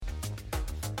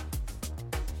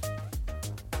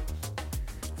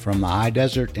From the high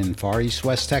desert in far east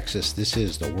West Texas, this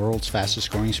is the world's fastest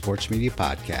growing sports media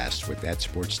podcast with That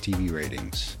Sports TV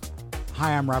ratings.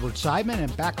 Hi, I'm Robert Seidman,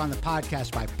 and back on the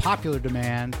podcast by popular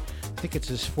demand. I think it's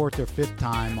his fourth or fifth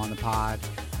time on the pod,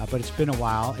 but it's been a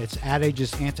while. It's Ad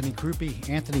Age's Anthony Crupi.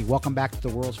 Anthony, welcome back to the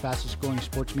world's fastest growing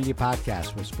sports media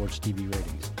podcast with Sports TV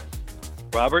ratings.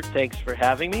 Robert, thanks for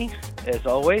having me, as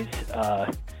always.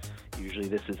 Usually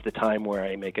this is the time where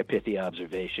I make a pithy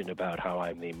observation about how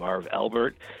I'm the Marv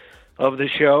Albert of the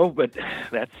show, but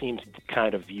that seems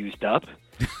kind of used up.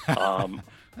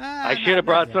 I should have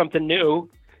brought something new.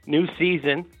 New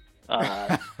season.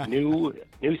 New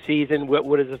season.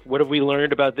 What have we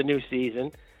learned about the new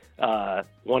season?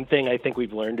 One thing I think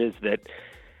we've learned is that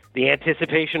the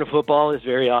anticipation of football is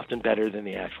very often better than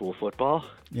the actual football.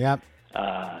 Yep.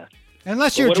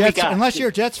 Unless you're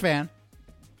a Jets fan.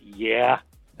 Yeah.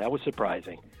 That was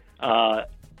surprising. I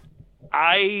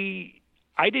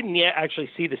didn't yet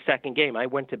actually see the second game. I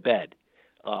went to bed,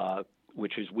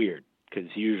 which is weird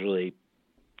because usually,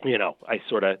 I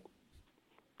sort of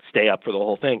stay up for the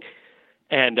whole thing.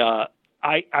 And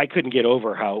I couldn't get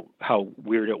over how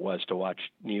weird it was to watch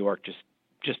New York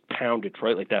just pound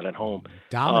Detroit like that at home.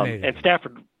 Dominated. And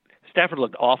Stafford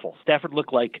looked awful. Stafford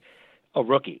looked like a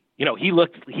rookie. He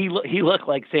looked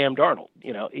like Sam Darnold.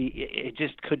 He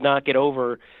just could not get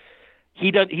over.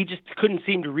 He just couldn't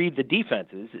seem to read the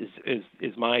defenses.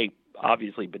 Is my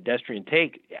obviously pedestrian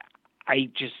take. I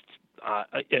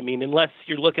mean, unless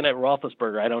you're looking at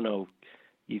Roethlisberger, I don't know.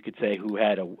 You could say who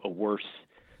had a worse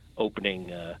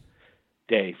opening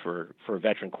day for a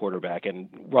veteran quarterback, and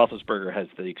Roethlisberger has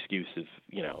the excuse of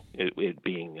it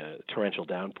being a torrential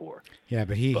downpour. Yeah,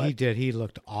 but he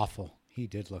looked awful. He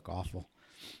did look awful.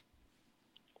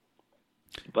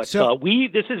 But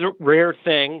this is a rare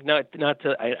thing.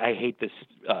 I hate this.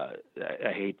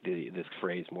 I hate this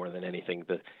phrase more than anything.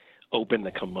 The open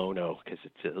the kimono because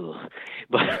it's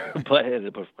but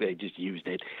I just used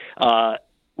it.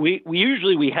 We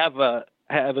usually have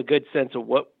a good sense of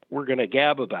what we're going to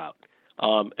gab about,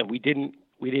 and we didn't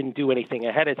do anything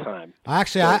ahead of time.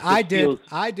 Actually, so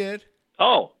I did.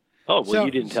 Oh, well,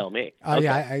 you didn't tell me. Okay.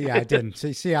 Yeah, I didn't.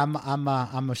 See, I'm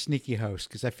a sneaky host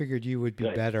because I figured you would be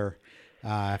better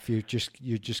if you're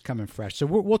just coming fresh. So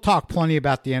we'll talk plenty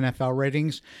about the NFL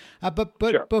ratings, but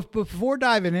sure. Before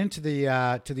diving into the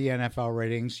NFL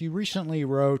ratings, you recently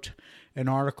wrote an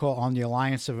article on the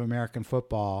Alliance of American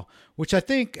Football, which I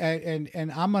think, and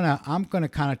I'm gonna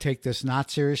kind of take this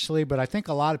not seriously, but I think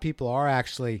a lot of people are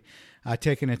actually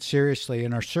taking it seriously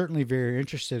and are certainly very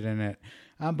interested in it.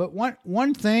 But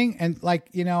one thing, and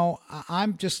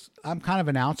I'm kind of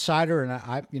an outsider, and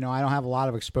I don't have a lot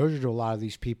of exposure to a lot of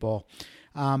these people.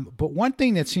 But one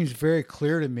thing that seems very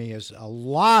clear to me is a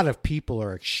lot of people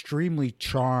are extremely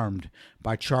charmed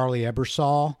by Charlie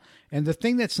Ebersol, and the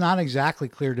thing that's not exactly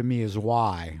clear to me is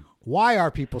why. Why are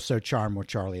people so charmed with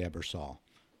Charlie Ebersol?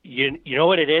 You know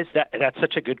what it is? That's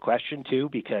such a good question too,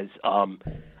 because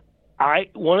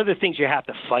one of the things you have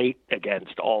to fight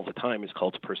against all the time is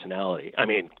cult of personality. I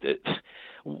mean,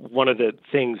 one of the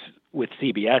things with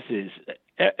CBS is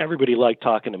everybody liked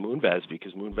talking to Moonves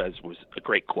because Moonves was a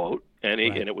great quote, and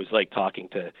it was like talking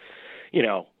to,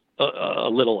 a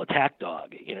little attack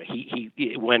dog.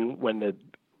 When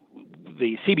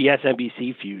the CBS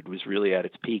NBC feud was really at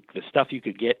its peak, the stuff you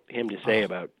could get him to say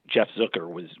about Jeff Zucker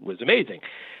was amazing.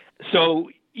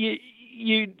 So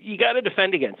you got to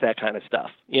defend against that kind of stuff,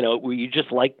 where you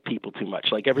just like people too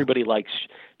much. Like everybody likes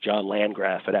John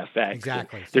Landgraf at FX.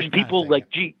 Exactly. There's people like,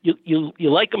 you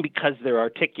like them because they're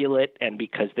articulate and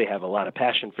because they have a lot of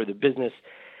passion for the business.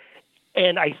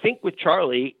 And I think with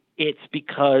Charlie, it's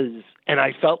because, and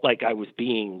I felt like I was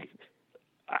in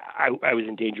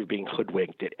danger of being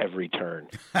hoodwinked at every turn.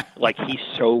 Like he's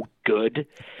so good.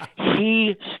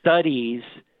 He studies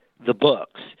the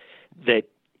books that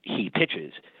he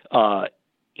pitches.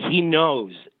 He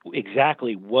knows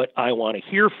exactly what I want to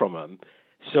hear from him.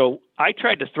 So I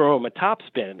tried to throw him a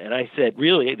topspin, and I said,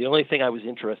 really, the only thing I was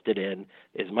interested in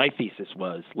is my thesis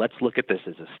was, let's look at this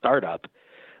as a startup,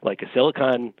 like a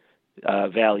Silicon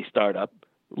Valley startup,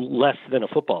 less than a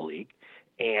football league.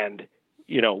 And,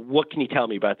 what can you tell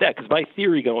me about that? Because my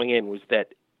theory going in was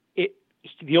that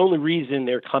the only reason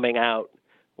they're coming out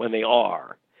when they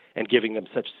are and giving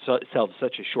themselves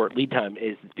such a short lead time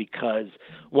is because,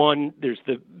 one, there's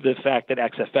the fact that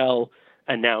XFL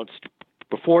announced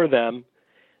before them,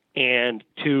 and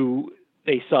two,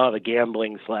 they saw the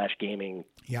gambling/gaming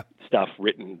stuff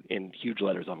written in huge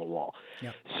letters on the wall.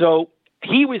 Yep. So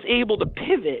he was able to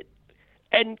pivot,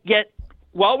 and yet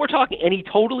while we're talking, and he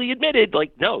totally admitted,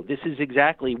 like, no, this is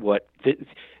exactly what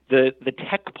the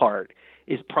tech part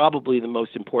is probably the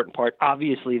most important part.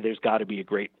 Obviously, there's got to be a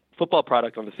great football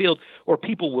product on the field, or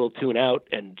people will tune out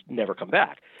and never come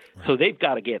back. Right. So they've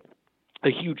got to get a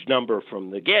huge number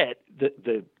from the get.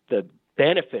 The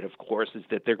benefit, of course, is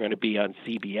that they're going to be on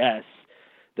CBS,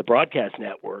 the broadcast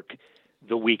network,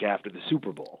 the week after the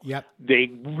Super Bowl. Yep.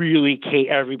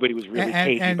 Everybody was really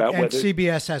cagey about whether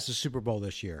CBS has the Super Bowl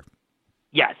this year.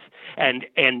 Yes, and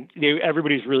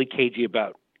everybody's really cagey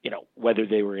about whether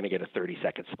they were going to get a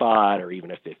 30-second spot or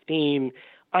even a 15.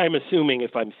 I'm assuming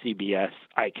if I'm CBS,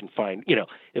 I can find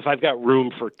if I've got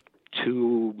room for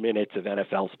 2 minutes of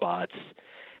NFL spots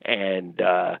and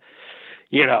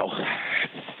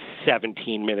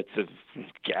 17 minutes of,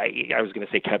 I was going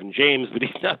to say Kevin James, but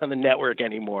he's not on the network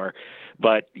anymore.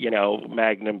 But,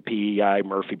 Magnum, PEI,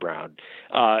 Murphy Brown.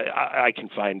 I can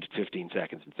find 15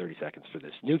 seconds and 30 seconds for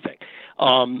this new thing.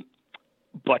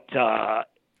 But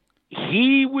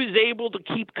he was able to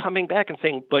keep coming back and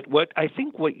saying, but what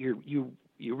you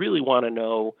really want to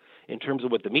know in terms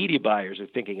of what the media buyers are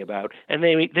thinking about, and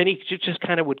then he just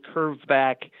kind of would curve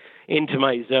back into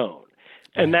my zone.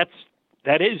 And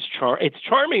it's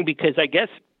charming because I guess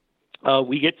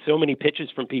we get so many pitches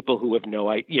from people who have no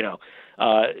idea,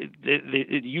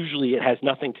 usually it has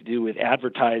nothing to do with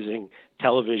advertising,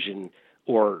 television,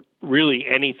 or really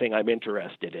anything I'm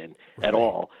interested in at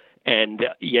all. And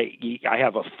I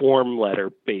have a form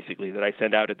letter basically that I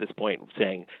send out at this point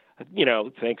saying,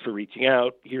 thanks for reaching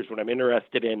out. Here's what I'm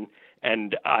interested in.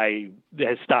 And I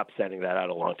stopped sending that out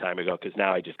a long time ago because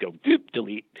now I just go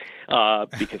delete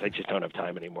because I just don't have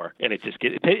time anymore. And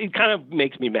it kind of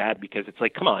makes me mad because it's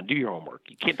like, come on, do your homework.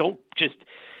 You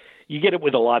get it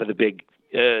with a lot of the big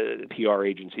PR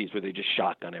agencies where they just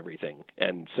shotgun everything.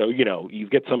 And so, you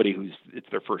get somebody it's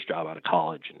their first job out of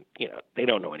college and, they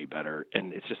don't know any better.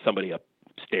 And it's just somebody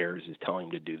upstairs who's telling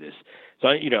them to do this.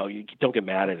 So, you don't get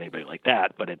mad at anybody like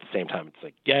that. But at the same time, it's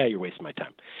like, yeah, you're wasting my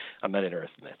time. I'm not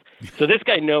interested in this. So this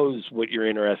guy knows what you're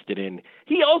interested in.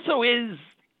 He also is,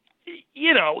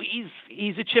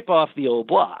 he's a chip off the old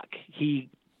block. He's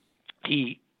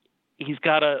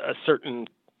got a certain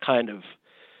kind of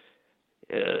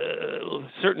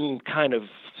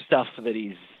stuff that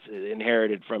he's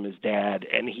inherited from his dad,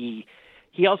 and he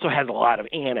also has a lot of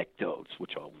anecdotes,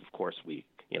 which of course we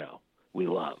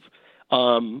love.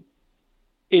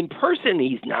 In person,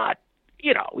 he's not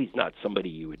somebody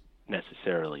you would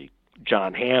necessarily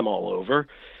John Hamm all over,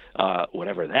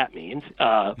 whatever that means.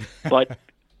 But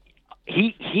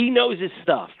he knows his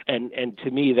stuff, and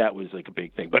to me that was like a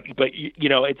big thing. But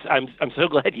I'm so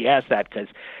glad you asked that because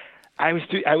I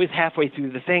was halfway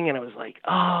through the thing and I was like,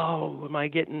 oh, am I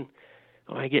getting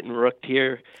rooked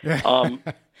here? Well,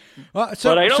 but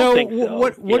I don't think so.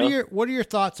 What are your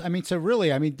thoughts? I mean, so really,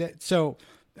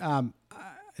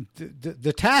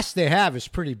 the task they have is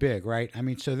pretty big, right? I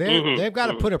mean, so they've got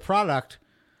to put a product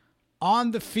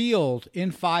on the field in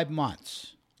 5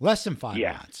 months, less than 5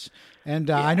 months.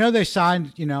 And I know they've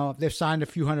signed a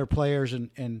few hundred players,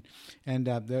 and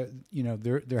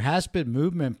there has been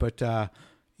movement, but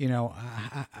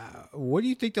what do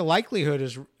you think the likelihood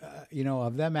is,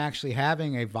 of them actually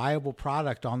having a viable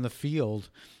product on the field,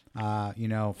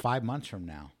 5 months from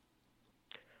now?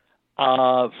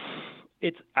 I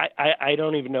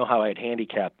don't even know how I'd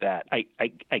handicap that.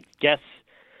 I guess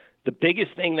the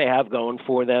biggest thing they have going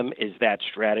for them is that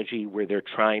strategy where they're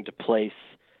trying to place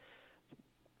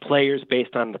players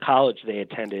based on the college they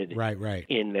attended right.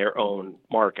 in their own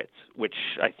markets, which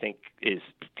I think is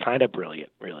kind of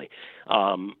brilliant, really.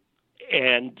 That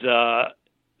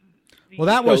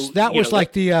was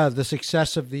like the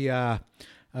success of the I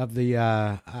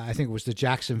think it was the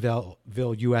Jacksonville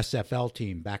USFL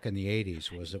team back in the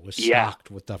 80s. It was stocked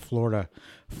with the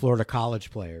Florida college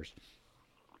players.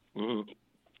 Mm-hmm.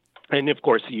 And of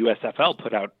course, the USFL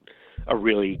put out a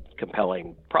really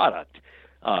compelling product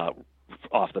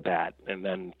off the bat, and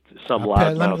then some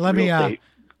loudmouth.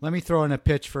 Let me throw in a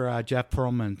pitch for Jeff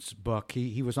Pearlman's book.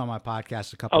 He was on my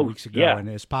podcast a couple of weeks ago, and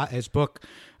his book,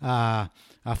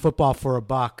 Football for a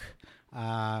Buck,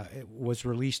 it was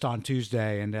released on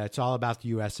Tuesday, and it's all about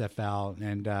the USFL.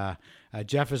 And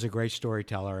Jeff is a great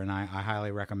storyteller, and I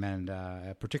highly recommend,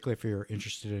 particularly if you're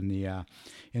interested in the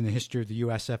history of the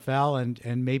USFL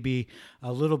and maybe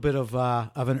a little bit of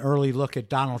an early look at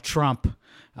Donald Trump.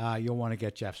 You'll want to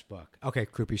get Jeff's book. Okay,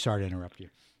 Crupi, sorry to interrupt you.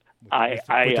 I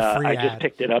just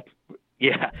picked it up.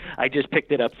 Yeah, I just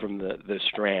picked it up from the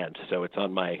Strand, so it's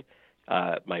on my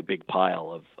big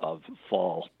pile of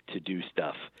fall to do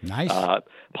stuff. Nice.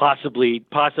 Possibly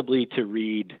to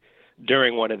read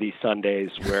during one of these Sundays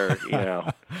where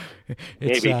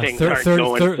maybe things aren't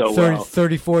going so well.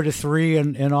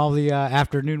 34-3 in all the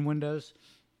afternoon windows.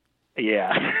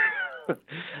 Yeah.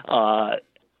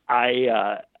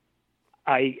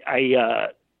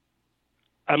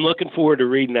 I'm looking forward to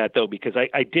reading that though, because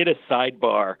I did a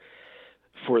sidebar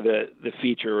for the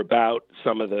feature about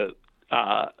some of the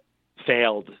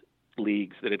failed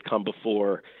leagues that had come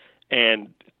before,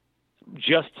 and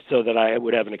just so that I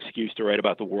would have an excuse to write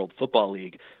about the World Football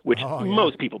League, which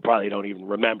most people probably don't even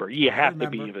remember. You have to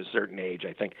be of a certain age,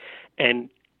 I think. And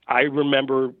I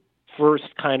remember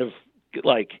first kind of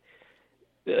like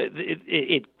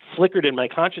it flickered in my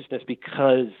consciousness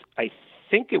because I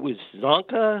think it was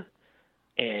Zonka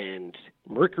and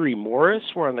Mercury Morris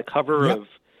were on the cover of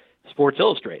Sports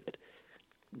Illustrated,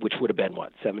 which would have been,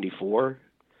 74?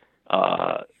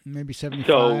 Maybe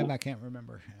 75, I can't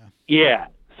remember. Yeah.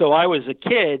 So I was a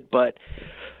kid, but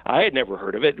I had never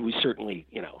heard of it. We certainly,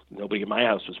 nobody in my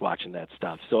house was watching that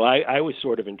stuff. So I was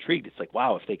sort of intrigued. It's like,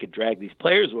 wow, if they could drag these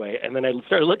players away. And then I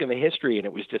started looking at the history, and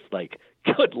it was just like,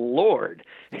 good Lord.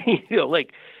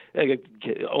 Like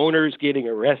owners getting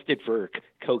arrested for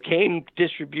cocaine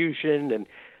distribution, and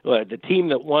the team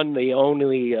that won the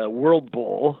only World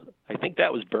Bowl, I think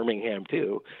that was Birmingham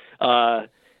too,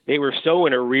 they were so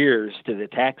in arrears to the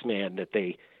tax man that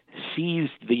they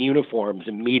seized the uniforms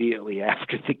immediately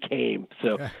after the game.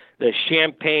 So the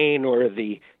champagne, or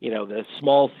the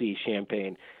small C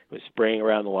champagne, was spraying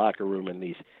around the locker room, and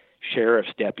these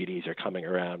sheriff's deputies are coming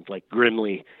around like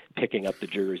grimly picking up the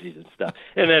jerseys and stuff.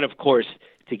 And then, of course,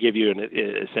 to give you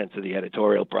a sense of the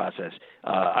editorial process,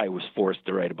 I was forced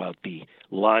to write about the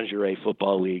Lingerie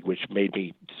Football League, which made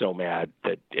me so mad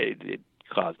that it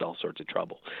caused all sorts of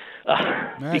trouble.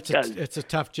 It's a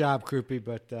tough job, Crupi,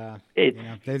 but they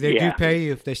do pay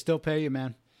you. If they still pay you,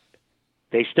 man.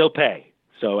 They still pay,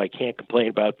 so I can't complain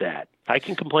about that. I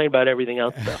can complain about everything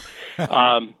else, though.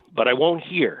 But I won't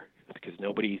hear, because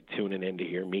nobody's tuning in to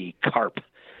hear me carp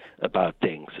about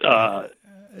things.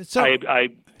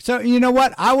 So you know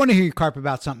what? I want to hear you carp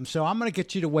about something. So I'm going to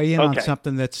get you to weigh in on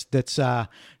something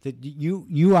that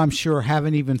you I'm sure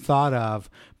haven't even thought of.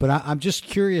 But I'm just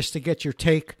curious to get your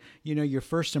take. Your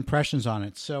first impressions on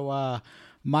it. So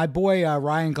my boy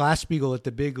Ryan Glasspiegel at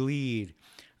the Big Lead.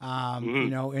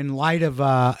 In light of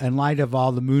all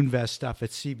the Moonves stuff at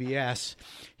CBS,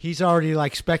 he's already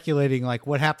like speculating like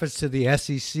what happens to the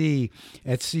SEC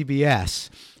at CBS.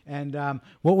 And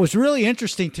what was really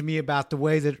interesting to me about the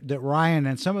way that Ryan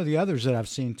and some of the others that I've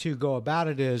seen too go about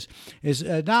it is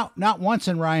not once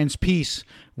in Ryan's piece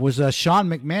was Sean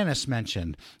McManus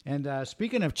mentioned. And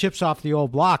speaking of chips off the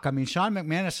old block, I mean, Sean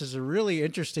McManus is a really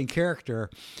interesting character,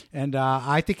 and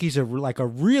I think he's a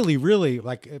really, really,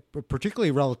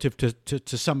 particularly relative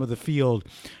to some of the field,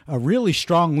 a really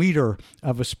strong leader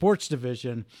of a sports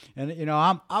division. And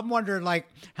I'm wondering like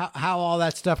how all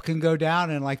that stuff can go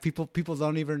down, and like people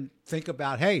don't even think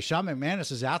about, hey, Sean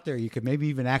McManus is out there. You could maybe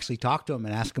even actually talk to him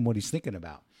and ask him what he's thinking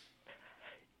about.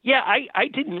 Yeah, I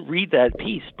didn't read that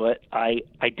piece, but I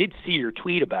did see your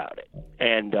tweet about it,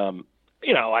 and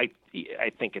I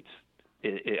think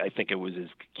I think it was as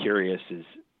curious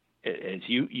as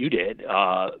you did,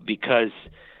 because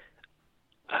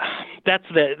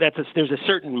there's a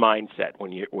certain mindset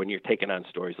when you're taking on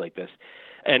stories like this,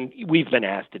 and we've been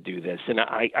asked to do this, and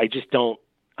I just don't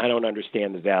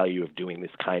understand the value of doing this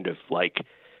kind of like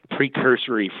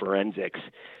precursory forensics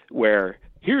where.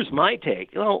 Here's my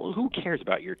take. Who cares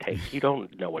about your take? You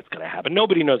don't know what's going to happen.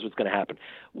 Nobody knows what's going to happen.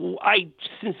 I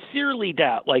sincerely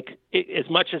doubt, as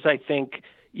much as I think,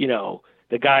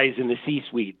 the guys in the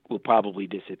C-suite will probably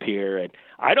disappear. And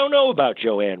I don't know about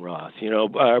Joanne Ross.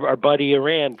 Our buddy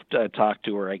Iran talked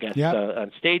to her, I guess,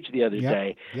 on stage the other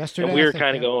day. Yesterday, and we were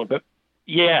kind of going,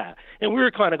 and we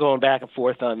were kind of going back and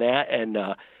forth on that. And,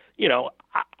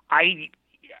 I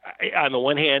on the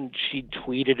one hand, she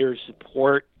tweeted her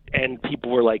support, and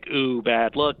people were like, ooh,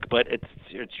 bad look, but it's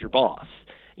your boss,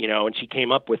 and she came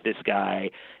up with this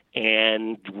guy,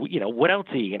 and, what else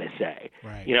are you going to say?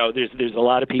 Right. There's a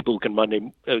lot of people who can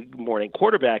Monday morning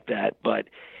quarterback that, but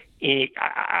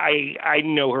I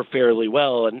know her fairly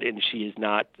well, and she is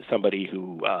not somebody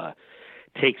who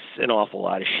takes an awful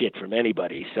lot of shit from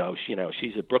anybody. So,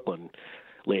 she's a Brooklyn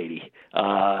lady.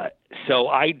 So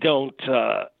I don't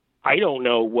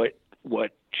know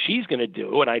what she's going to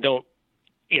do, and I don't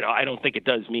think it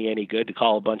does me any good to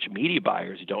call a bunch of media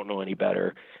buyers who don't know any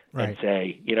better and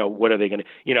say, what are they going to,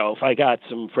 if I got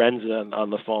some friends on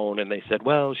the phone and they said,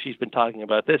 well, she's been talking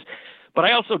about this, but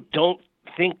I also don't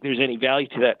think there's any value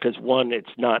to that because one,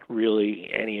 it's not really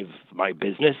any of my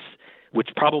business, which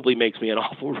probably makes me an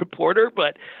awful reporter,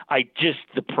 but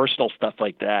the personal stuff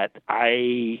like that,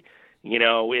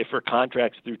 if her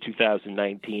contract's through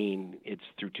 2019, it's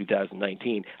through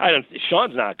 2019.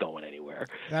 Sean's not going anywhere.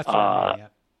 That's right.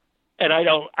 and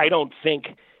I don't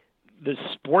think the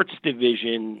sports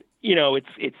division,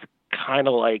 it's kind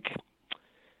of like,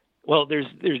 well, there's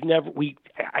never,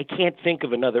 I can't think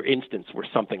of another instance where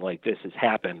something like this has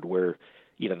happened where,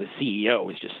 the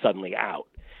CEO is just suddenly out.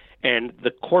 And the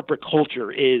corporate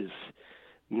culture is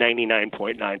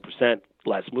 99.9%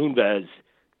 Les Moonves,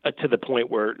 to the point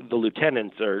where the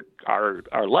lieutenants are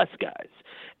less guys.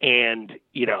 And,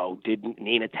 didn't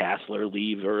Nina Tassler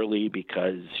leave early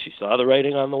because she saw the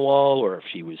writing on the wall, or if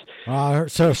she was...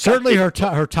 so certainly her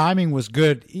timing was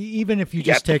good, even if you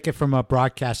just take it from a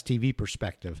broadcast TV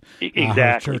perspective.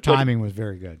 Exactly. Her timing was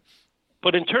very good.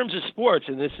 But in terms of sports,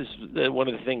 and this is one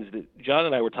of the things that John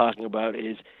and I were talking about,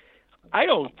 is I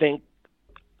don't think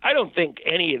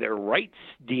any of their rights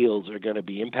deals are going to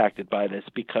be impacted by this,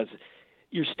 because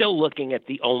you're still looking at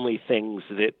the only things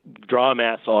that draw a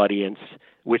mass audience,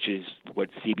 which is what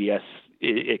CBS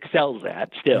excels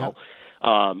at still.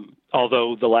 Yeah.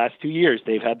 Although the last 2 years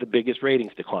they've had the biggest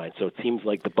ratings decline, so it seems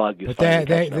like the bug is finally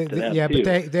catching up to them too.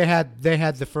 But they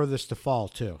had the furthest to fall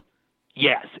too.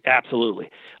 Yes,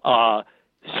 absolutely.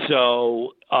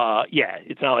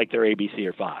 It's not like they're ABC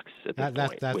or Fox at this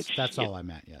point. That's all I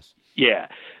meant. Yes. Yeah.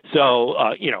 So,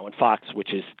 and Fox,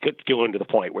 which is going to the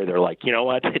point where they're like, you know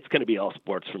what, it's going to be all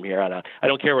sports from here on out. I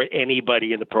don't care what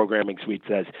anybody in the programming suite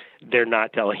says. They're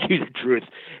not telling you the truth.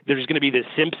 There's going to be the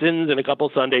Simpsons and a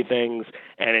couple Sunday things,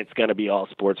 and it's going to be all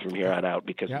sports from here on out,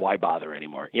 because why bother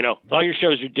anymore? All your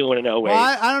shows you're doing in 08.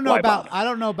 Well, I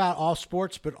don't know about all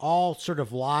sports, but all sort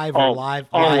of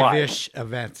live-ish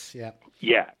events. Yeah.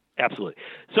 Yeah, absolutely.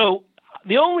 So,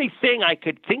 the only thing I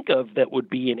could think of that would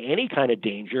be in any kind of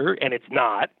danger, and it's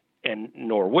not, and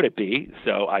nor would it be,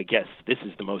 so I guess this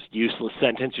is the most useless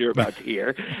sentence you're about to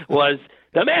hear, was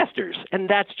the Masters. And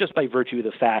that's just by virtue of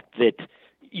the fact that,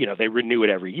 they renew it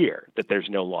every year, that there's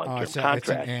no long-term contract. It's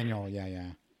an annual,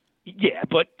 yeah. Yeah,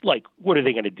 but, what are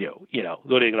they going to do?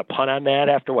 Are they going to punt on that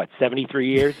after, 73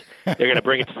 years? They're going to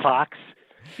bring it to Fox?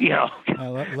 Let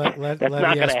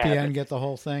ESPN get the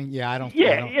whole thing. Yeah, I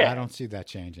don't see that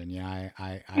changing. Yeah,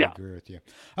 I agree with you.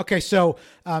 Okay, so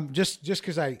just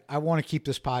because I want to keep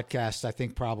this podcast, I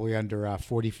think probably under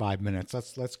 45 minutes.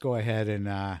 Let's go ahead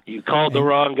and you called the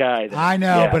wrong guy. Then. I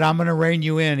know, but I'm going to rein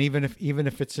you in, even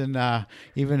if it's in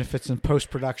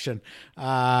post production.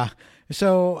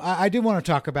 So I do want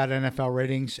to talk about NFL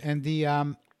ratings and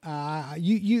the.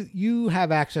 You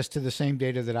have access to the same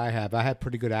data that I have. I had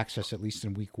pretty good access, at least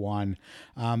in week one.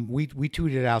 We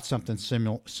tweeted out something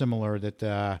similar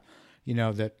that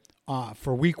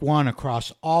for week one,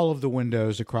 across all of the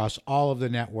windows, across all of the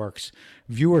networks,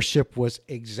 viewership was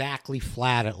exactly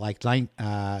flat at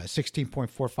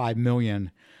 16.45 million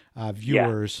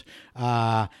viewers,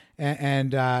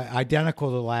 and identical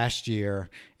to last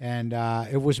year. And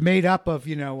it was made up of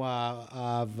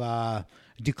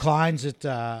declines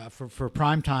for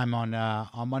prime time on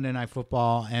Monday Night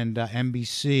Football and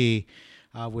NBC,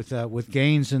 with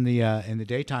gains in the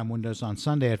daytime windows on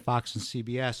Sunday at Fox and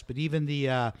CBS. But even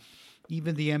the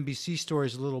NBC story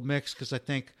is a little mixed, because I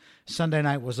think Sunday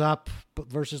night was up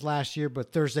versus last year,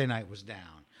 but Thursday night was down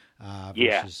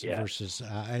versus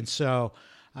and so.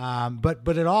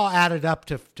 But it all added up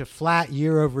to flat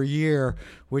year over year,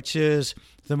 which is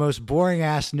the most boring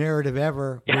ass narrative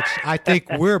ever, which I think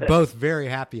we're both very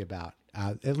happy about,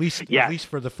 at least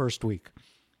for the first week.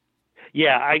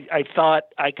 Yeah, I thought,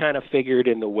 I kind of figured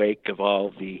in the wake of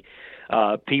all the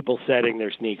people setting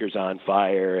their sneakers on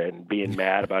fire and being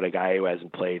mad about a guy who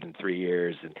hasn't played in 3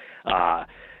 years, and the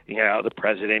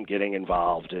president getting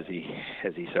involved as he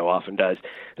so often does,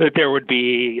 that there would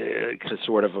be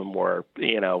sort of a more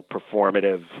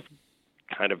performative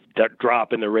kind of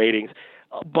drop in the ratings.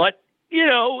 But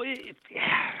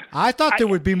I thought there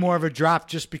would be more of a drop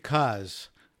just because,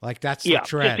 that's the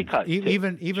trend,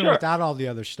 even sure, without all the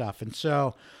other stuff. And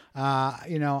so, I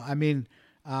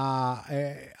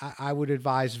would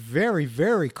advise very,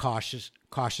 very cautious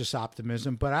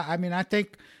optimism. But I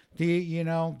think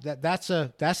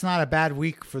that's not a bad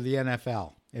week for the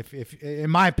NFL. If in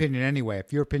my opinion, anyway.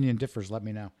 If your opinion differs, let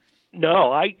me know.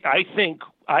 No, I think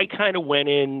I kind of went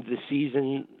in the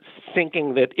season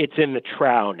thinking that it's in the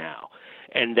trough now,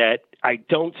 and that I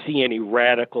don't see any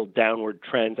radical downward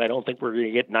trends. I don't think we're going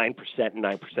to get 9% and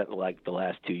 9% like the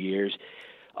last 2 years.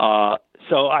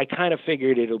 So I kind of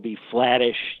figured it'll be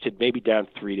flattish to maybe down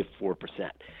 3 to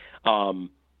 4%.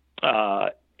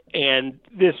 And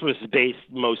this was based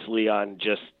mostly on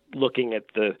just looking at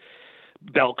the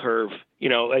bell curve.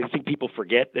 I think people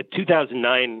forget that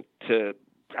 2009 to,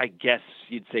 I guess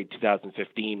you'd say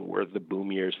 2015 were the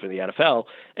boom years for the NFL,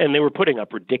 and they were putting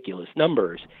up ridiculous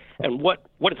numbers. And what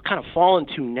it's kind of fallen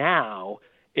to now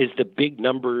is the big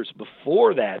numbers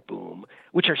before that boom,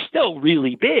 which are still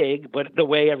really big, but the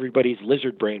way everybody's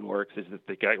lizard brain works is that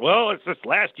they go, well, it's this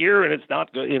last year and it's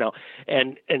not good,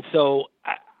 and so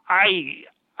I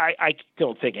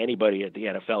don't think anybody at the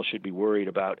NFL should be worried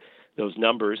about those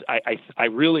numbers. I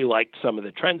really liked some of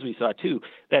the trends we saw too.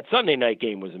 That Sunday night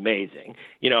game was amazing.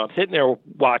 I'm sitting there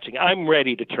watching. I'm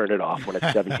ready to turn it off when it's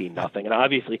 17-0, and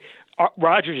obviously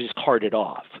Rodgers is carted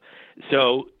off.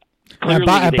 So.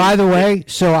 By the way,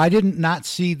 so I did not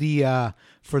see the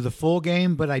for the full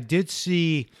game, but I did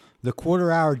see the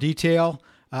quarter-hour detail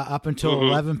up until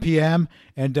 11 p.m.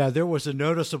 and there was a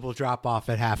noticeable drop-off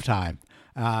at halftime,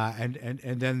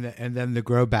 and then the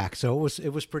grow back. So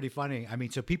it was pretty funny. I mean,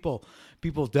 so people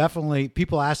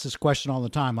ask this question all the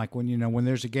time, like when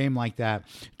there's a game like that,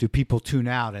 do people tune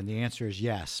out? And the answer is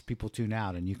yes, people tune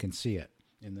out, and you can see it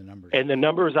in the numbers. And the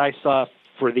numbers I saw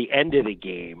for the end of the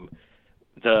game,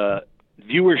 the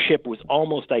viewership was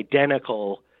almost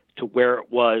identical to where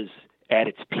it was at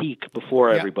its peak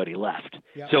before everybody left.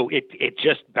 Yeah. So it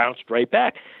just bounced right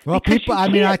back. Well, people,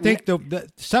 I think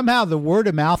somehow the word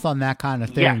of mouth on that kind of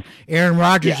thing. Aaron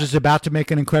Rodgers is about to make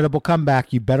an incredible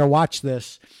comeback. You better watch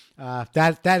this.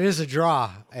 That is a draw,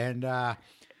 and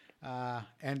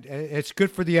it's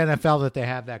good for the NFL that they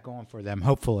have that going for them.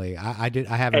 Hopefully, I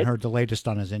haven't heard the latest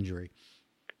on his injury.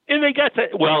 And they got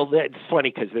that. Well, that's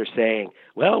funny because they're saying,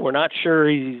 "Well, we're not sure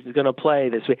he's going to play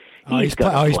this week." He's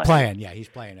playing. Yeah, he's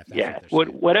playing. If that's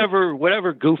whatever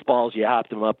goofballs you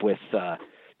hopped him up with to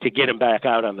get him back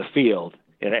out on the field.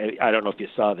 And I don't know if you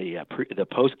saw the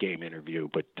post game interview,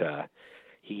 but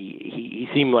he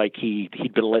seemed like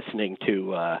he'd been listening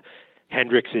to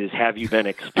Hendricks's "Have You Been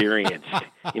Experienced?"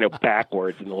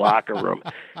 backwards in the locker room.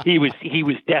 He was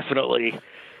definitely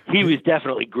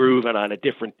grooving on a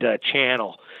different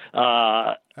channel.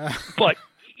 But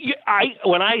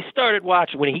when I started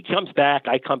watching, when he comes back,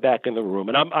 I come back in the room,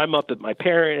 and I'm up at my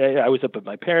I was up at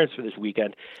my parents for this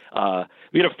weekend.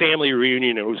 We had a family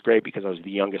reunion, and it was great because I was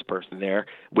the youngest person there,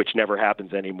 which never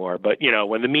happens anymore. But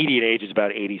when the median age is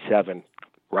about 87,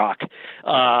 rock.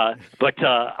 But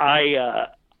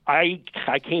I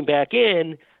came back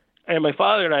in, and my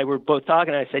father and I were both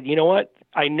talking. And I said, you know what?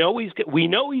 we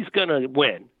know he's going to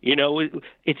win.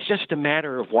 It's just a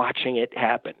matter of watching it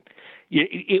happen.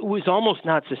 It was almost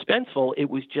not suspenseful. It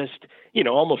was just,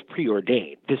 almost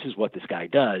preordained. This is what this guy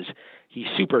does. He's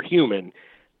superhuman.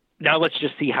 Now let's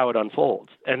just see how it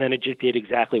unfolds. And then it just did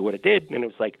exactly what it did. And it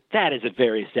was like, that is a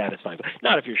very satisfying,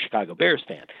 not if you're a Chicago Bears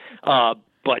fan.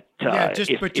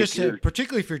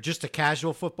 Particularly if you're just a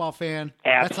casual football fan.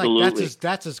 Absolutely.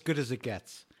 That's as good as it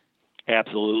gets.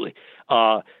 Absolutely.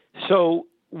 So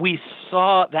we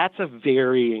saw that's a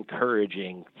very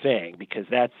encouraging thing because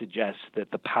that suggests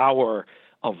that the power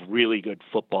of really good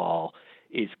football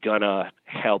is going to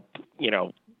help,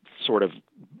 sort of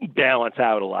balance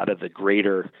out a lot of the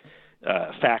greater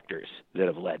factors that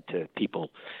have led to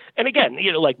people. And again,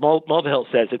 like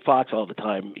Mulvihill says at Fox all the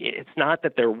time, it's not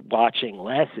that they're watching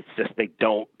less. It's just they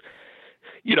don't,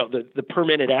 the per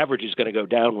minute average is going to go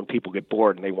down when people get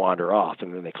bored and they wander off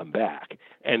and then they come back.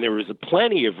 And there was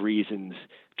plenty of reasons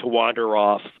to wander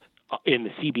off in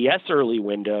the CBS early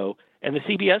window. And the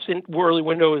CBS early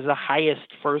window is the highest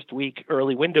first week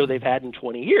early window they've had in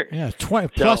 20 years. Yeah,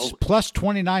 plus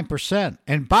 29%.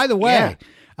 And by the way,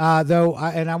 I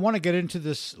want to get into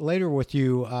this later with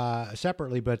you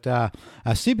separately, but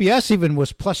CBS even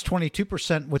was plus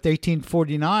 22% with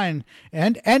 18-49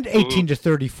 and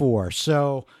 18-34.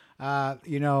 So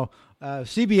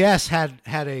CBS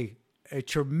had a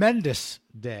tremendous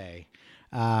day.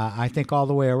 I think all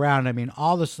the way around. I mean,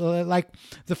 all this, like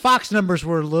the Fox numbers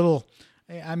were a little.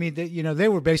 I mean, they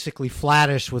were basically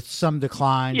flattish with some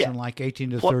declines and like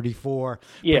 18-34.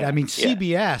 But I mean,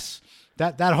 CBS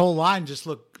that whole line just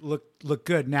looked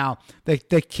good. Now they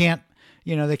can't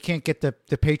get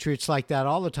the Patriots like that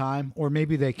all the time, or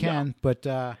maybe they can.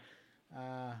 No.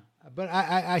 But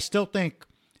I still think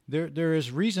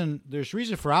there's reason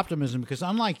for optimism because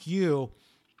unlike you.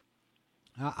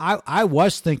 I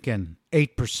was thinking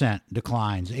 8%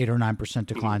 declines, 8 or 9%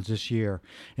 declines this year,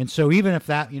 and so even if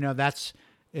that that's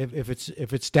if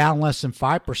it's down less than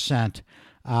 5%,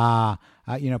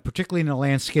 particularly in a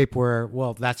landscape where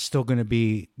that's still going to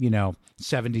be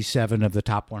 77 of the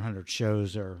top 100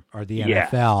 shows are the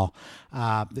NFL.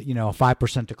 A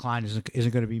 5% decline isn't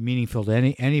going to be meaningful to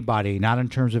anybody, not in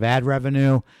terms of ad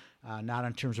revenue, not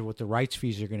in terms of what the rights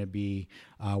fees are going to be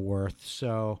worth.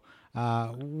 So.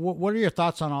 What are your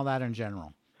thoughts on all that in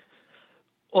general?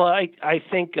 Well, I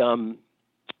think, like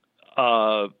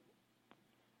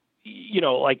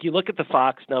you look at the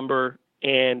Fox number,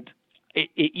 and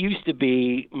it used to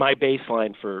be my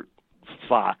baseline for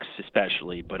Fox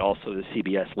especially, but also the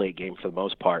CBS late game for the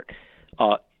most part,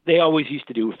 they always used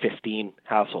to do a 15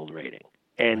 household rating.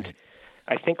 And Right.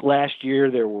 I think last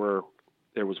year there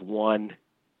was one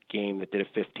game that did a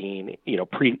 15,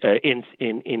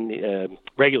 in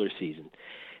regular season.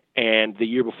 And the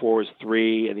year before was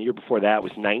 3, and the year before that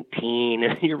was 19,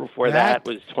 and the year before that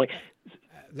was 20.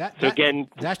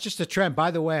 That's just a trend.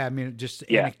 By the way, I mean, just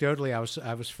Yeah. anecdotally,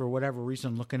 I was for whatever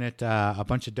reason looking at a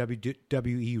bunch of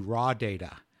WWE Raw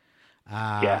data,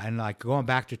 and like going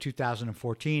back to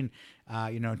 2014.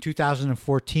 In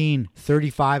 2014,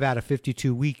 35 out of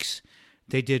 52 weeks,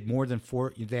 they did more than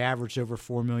 4. They averaged over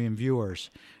 4 million viewers,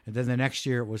 and then the next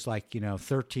year it was like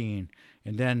 13,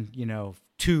 and then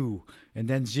 2, and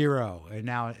then 0, and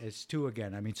now it's 2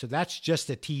 again. I mean, so that's just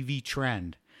a TV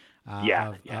trend.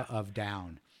 Of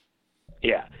down.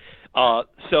 Yeah.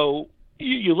 So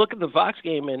you look at the Fox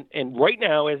game, and right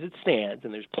now as it stands,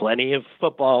 and there's plenty of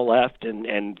football left,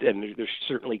 and there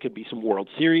certainly could be some World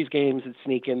Series games that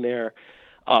sneak in there.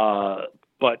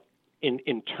 But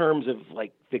in terms of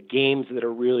like the games that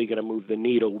are really going to move the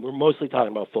needle, we're mostly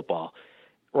talking about football.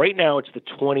 Right now, it's the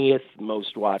 20th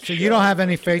most watched. So you don't have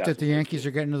any faith that the Yankees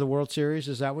are getting to the World Series?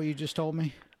 Is that what you just told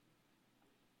me?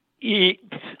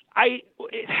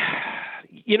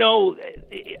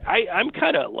 I'm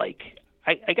kind of like,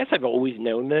 I guess I've always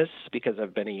known this because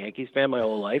I've been a Yankees fan my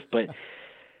whole life, but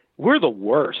we're the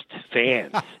worst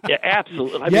fans. Yeah,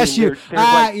 absolutely. Yes, they're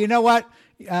like, you know what?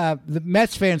 The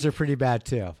Mets fans are pretty bad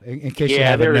too. In case you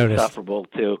haven't they're noticed, insufferable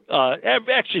too.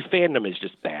 Actually, fandom is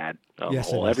just bad.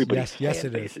 Yes, it is. Everybody's yes, fan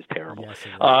it base is. is terrible. Yes,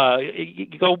 it is.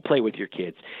 You go play with your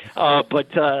kids, but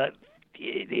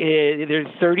there's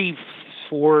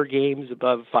 34 games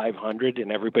above 500,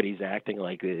 and everybody's acting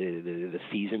like the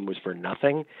season was for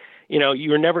nothing.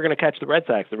 You're never going to catch the Red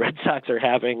Sox. The Red Sox are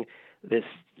having this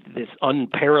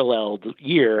unparalleled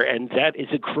year, and that is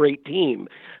a great team.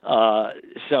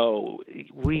 So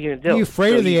what are you going to do? Are you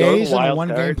afraid of the A's in the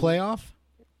one-game playoff?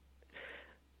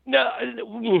 No,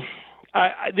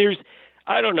 I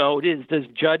don't know. Does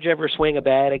Judge ever swing a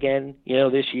bat again?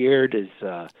 This year does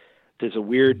a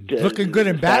weird looking good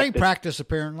in batting practice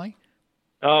apparently.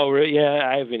 Oh, really? Yeah,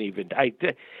 I haven't even.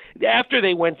 After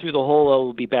they went through the whole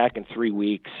 "I'll be back in 3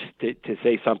 weeks" to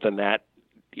say something that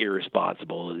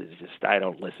irresponsible is just, I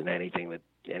don't listen to anything that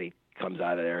comes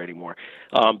out of there anymore.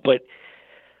 But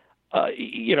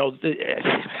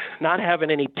not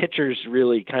having any pitchers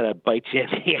really kind of bites you in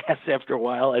the ass after a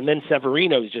while, and then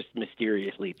Severino's just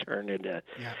mysteriously turned into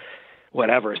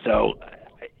whatever. So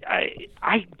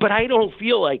but I don't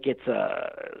feel like it's a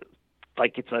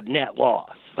net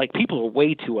loss. Like, people are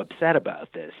way too upset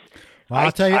about this. Well,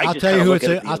 I'll tell you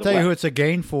who it's a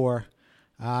gain for.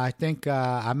 I think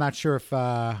I'm not sure if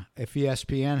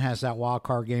ESPN has that wild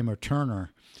card game or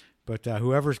Turner, but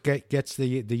whoever gets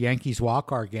the Yankees wild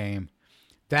card game,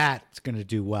 that's going to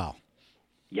do well.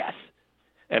 Yes,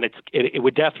 and it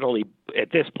would definitely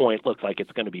at this point look like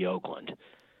it's going to be Oakland.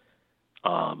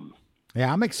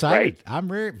 Yeah, I'm excited. Right? I'm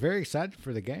very, very excited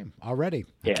for the game already.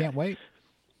 I can't wait.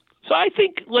 So I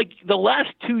think like the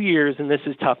last 2 years, and this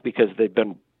is tough because they've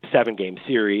been 7-game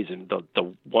series, and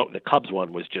the Cubs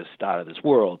one was just out of this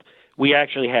world. We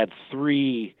actually had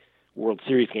 3 World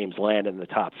Series games land in the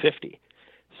top 50.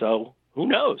 So who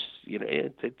knows?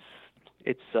 It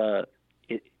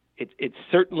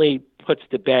certainly puts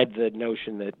to bed the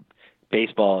notion that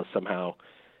baseball is somehow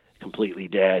completely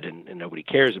dead and nobody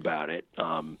cares about it.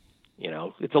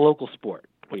 It's a local sport.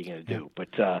 What are you going to do?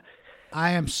 But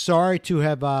I am sorry to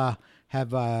have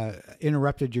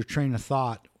interrupted your train of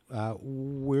thought.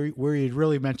 Where you'd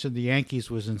really mentioned the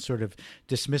Yankees was in sort of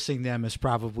dismissing them as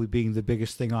probably being the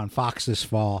biggest thing on Fox this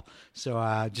fall. So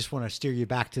I just want to steer you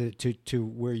back to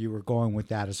where you were going with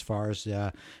that as far as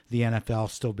the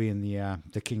NFL still being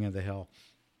the king of the hill.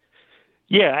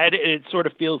 Yeah, it sort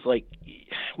of feels like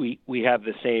we have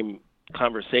the same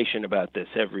conversation about this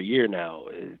every year now.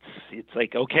 It's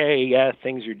like, okay, yeah,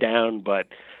 things are down, but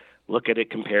look at it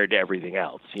compared to everything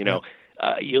else.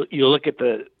 You look at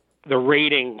the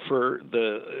rating for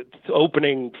the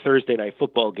opening Thursday night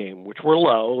football game, which were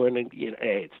low, and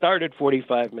it started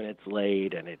 45 minutes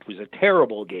late, and it was a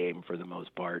terrible game for the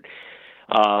most part.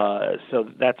 So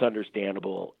that's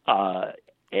understandable.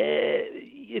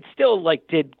 It still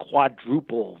did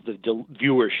quadruple the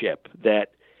viewership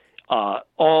that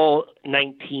all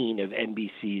 19 of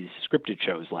NBC's scripted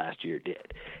shows last year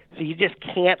did. So you just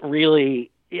can't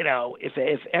really,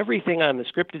 if everything on the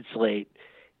scripted slate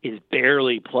is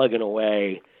barely plugging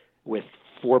away with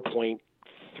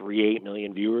 4.38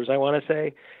 million viewers, I want to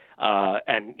say,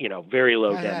 and very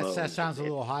low demos. That sounds a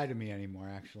little high to me anymore,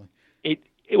 actually.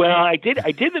 Well, I did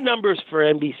the numbers for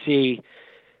NBC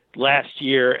last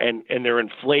year, and they're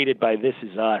inflated by This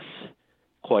Is Us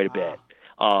quite a bit.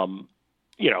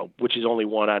 Which is only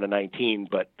 1 out of 19,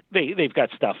 but they've got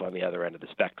stuff on the other end of the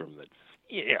spectrum that's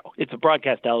it's a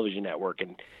broadcast television network,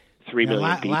 and 3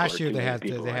 million people. Last year they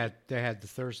had the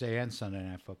Thursday and Sunday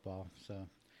Night Football, so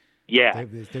yeah,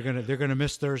 they're gonna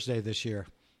miss Thursday this year.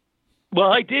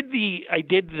 Well, I did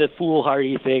the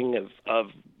foolhardy thing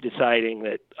of deciding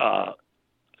that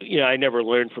I never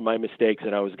learned from my mistakes,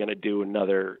 and I was going to do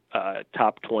another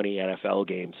top 20 NFL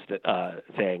games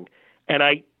thing, and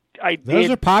I those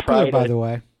did are popular, by the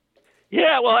way.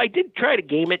 Yeah, well, I did try to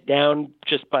game it down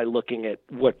just by looking at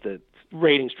what the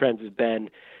ratings trends have been.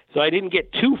 So I didn't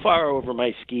get too far over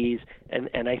my skis,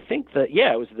 and I think that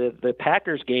it was the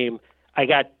Packers game. I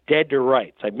got dead to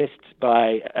rights. I missed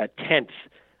by a tenth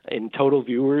in total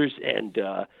viewers and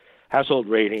household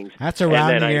ratings. That's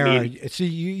around the error. See,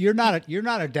 you're not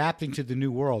adapting to the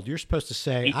new world. You're supposed to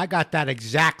say, "I got that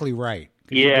exactly right."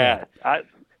 Yeah.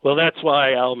 Well, that's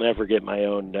why I'll never get my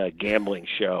own gambling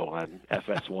show on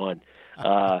FS1.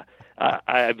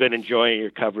 I've been enjoying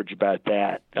your coverage about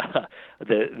that.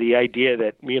 The idea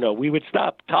that we would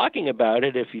stop talking about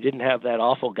it if you didn't have that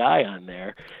awful guy on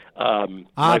there.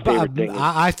 My favorite thing.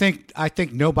 I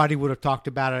think nobody would have talked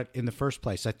about it in the first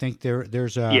place. I think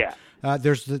there's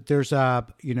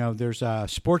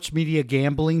sports media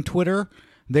gambling Twitter.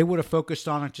 They would have focused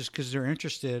on it just because they're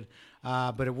interested.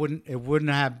 But there wouldn't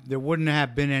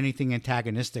have been anything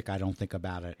antagonistic, I don't think,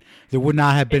 about it. There would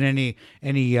not have been any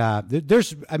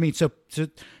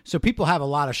so people have a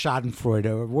lot of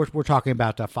schadenfreude. We're talking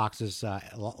about Fox's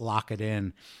Lock It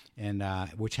In, and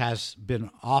which has been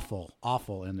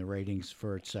awful in the ratings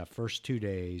for its first 2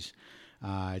 days.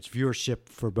 Its viewership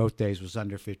for both days was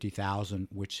under 50,000,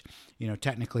 which,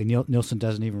 technically Nielsen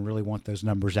doesn't even really want those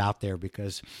numbers out there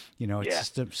because,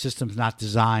 its system's not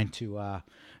designed to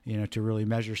really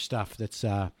measure stuff that's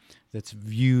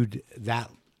viewed that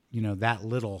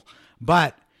little.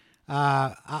 But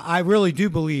I really do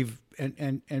believe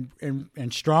and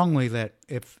strongly that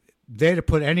if they'd have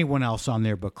put anyone else on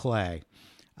there but Clay,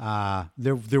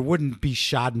 there wouldn't be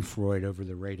schadenfreude over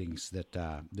the ratings that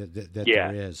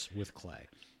there is with Clay.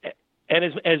 And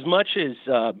as much as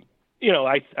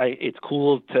it's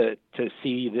cool to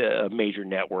see the major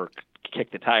network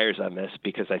kick the tires on this,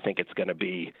 because I think it's going to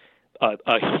be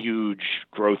a huge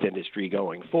growth industry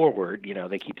going forward.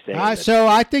 They keep saying so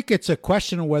I think it's a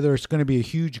question of whether it's going to be a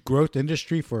huge growth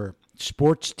industry for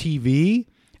sports TV,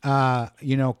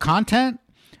 content.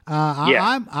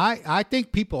 I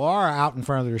think people are out in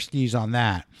front of their skis on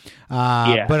that.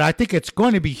 But I think it's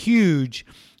going to be huge.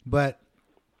 But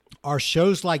are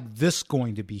shows like this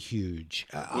going to be huge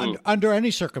under any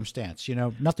circumstance?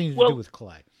 Nothing to do with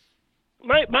Clay.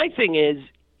 My thing is,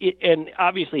 and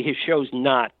obviously his show's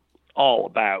not all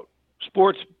about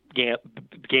sports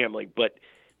gambling, but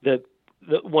the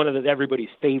one of everybody's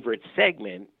favorite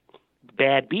segment,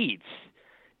 Bad Beats,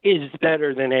 is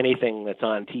better than anything that's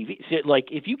on TV. So,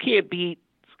 if you can't beat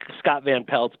Scott Van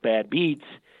Pelt's Bad Beats,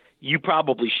 you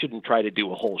probably shouldn't try to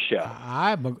do a whole show.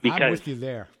 I'm with you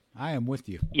there. I am with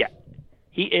you. Yeah,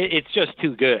 it's just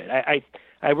too good.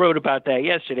 I wrote about that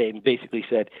yesterday and basically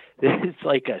said it's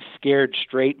like a scared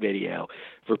straight video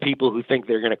for people who think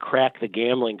they're going to crack the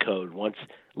gambling code once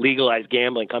legalized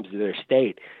gambling comes to their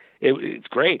state. It's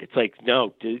great. It's like,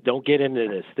 no, don't get into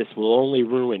this. This will only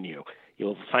ruin you.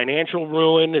 You'll financial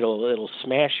ruin. It'll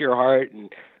smash your heart,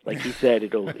 and like he said,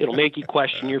 it'll make you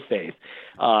question your faith.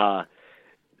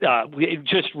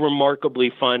 Just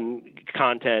remarkably fun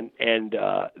content, and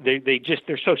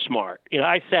they're so smart.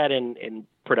 I sat in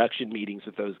production meetings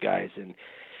with those guys, and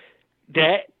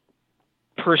that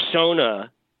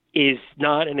persona is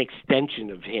not an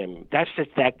extension of him. That's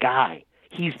just that guy.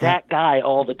 He's that guy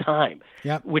all the time,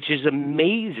 which is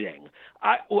amazing.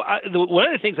 One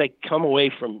of the things I come away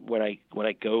from when I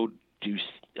go do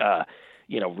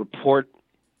report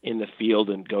in the field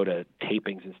and go to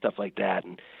tapings and stuff like that,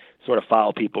 and sort of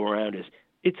follow people around, is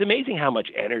it's amazing how much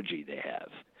energy they have.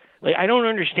 I don't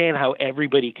understand how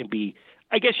everybody can be.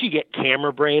 I guess you get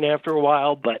camera brain after a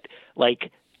while, but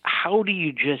how do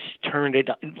you just turn it?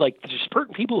 There's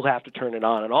certain people who have to turn it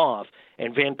on and off,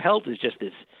 and Van Pelt is just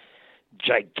this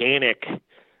gigantic,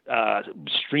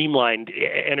 streamlined,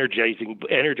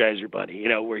 energizer bunny.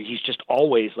 Where he's just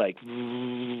always at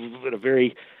a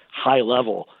very high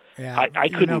level. Yeah, I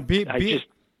couldn't.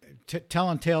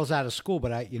 Telling tales out of school,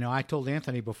 but I told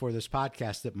Anthony before this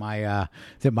podcast that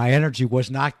my energy was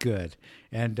not good,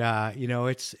 and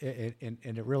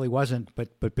it really wasn't.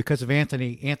 But because of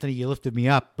Anthony, you lifted me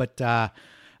up. But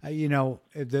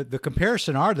the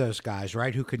comparison are those guys,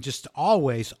 right? Who can just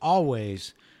always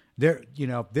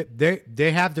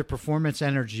they have their performance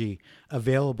energy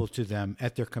available to them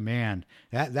at their command.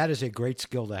 That is a great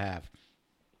skill to have.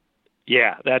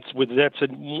 Yeah, that's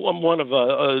one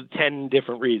of 10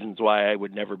 different reasons why I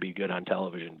would never be good on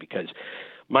television, because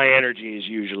my energy is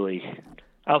usually,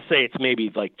 I'll say it's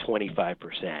maybe like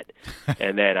 25%,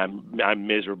 and then I'm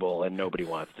miserable and nobody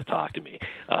wants to talk to me.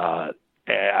 I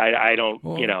don't,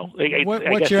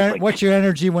 what's your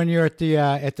energy when you're at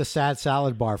the sad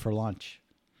salad bar for lunch?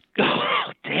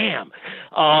 Oh, damn.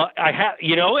 I have,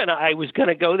 and I was going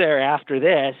to go there after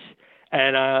this,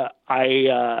 and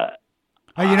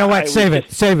you know what? Save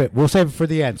it. We'll save it for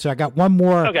the end. So I got one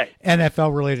more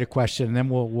NFL related question, and then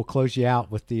we'll close you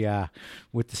out with the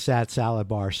sad salad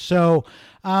bar. So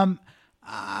I'm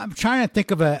trying to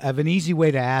think of an easy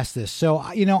way to ask this. So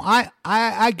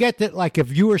I get that, like, if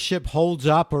viewership holds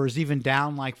up or is even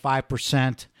down like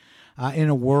 5%. In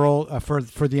a world for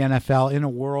the NFL, in a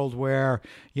world where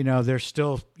they're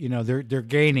still they're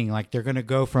gaining, like they're going to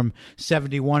go from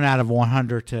 71 out of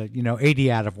 100 to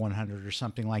 80 out of 100 or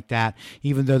something like that,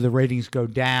 even though the ratings go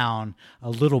down a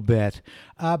little bit.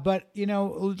 But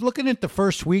looking at the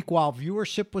first week, while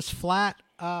viewership was flat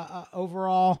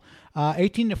overall,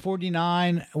 18 to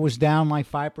 49 was down like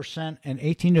 5%, and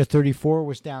 18 to 34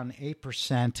 was down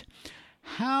 8%.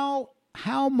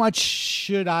 How much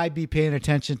should I be paying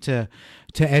attention to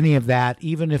any of that,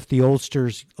 even if the old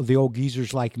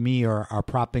geezers like me are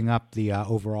propping up the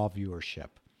overall viewership?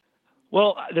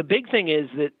 Well, the big thing is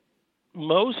that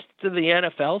most of the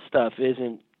NFL stuff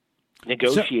isn't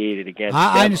negotiated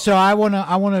against. So I want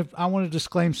to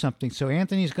disclaim something. So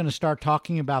Anthony's going to start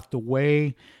talking about the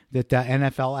way that the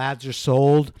NFL ads are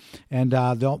sold, and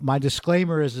my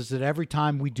disclaimer is that every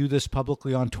time we do this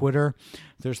publicly on Twitter,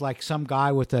 there's like some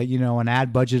guy with an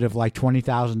ad budget of like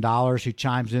 $20,000 who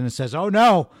chimes in and says, "Oh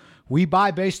no, we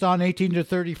buy based on 18 to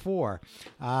 34."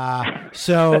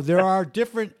 So there are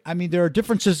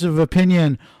differences of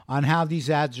opinion on how these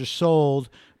ads are sold.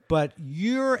 But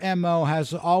your MO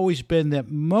has always been that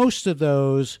most of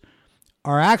those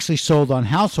are actually sold on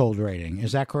household rating.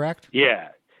 Is that correct?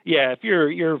 Yeah. If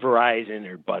you're Verizon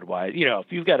or Budweiser,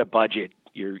 if you've got a budget,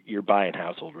 you're buying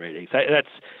household ratings.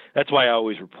 That's why I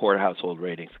always report household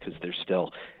ratings, because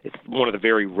it's one of the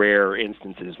very rare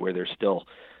instances where they're still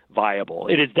viable.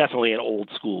 It is definitely an old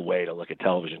school way to look at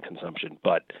television consumption,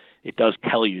 but it does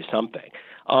tell you something.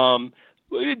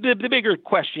 The bigger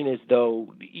question is,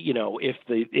 though, if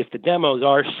the demos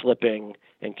are slipping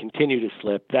and continue to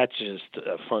slip, that's just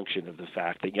a function of the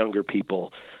fact that younger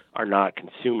people are not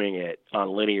consuming it on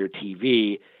linear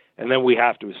TV, and then we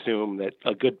have to assume that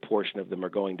a good portion of them are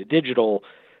going to digital.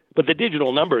 But the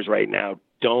digital numbers right now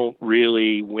don't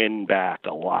really win back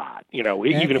a lot.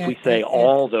 Even if we say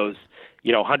all those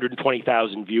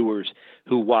 120,000 viewers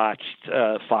who watched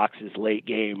Fox's late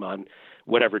game on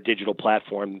whatever digital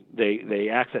platform they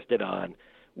accessed it on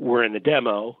were in the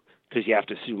demo, because you have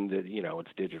to assume that it's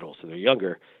digital, so they're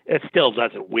younger. It still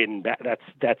doesn't win back.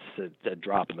 That's a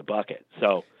drop in the bucket.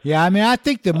 So yeah, I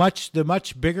think the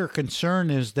much bigger concern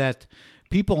is that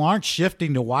people aren't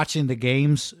shifting to watching the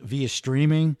games via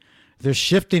streaming. They're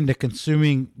shifting to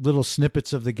consuming little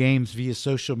snippets of the games via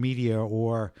social media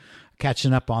or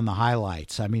catching up on the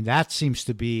highlights. That seems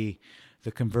to be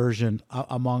the conversion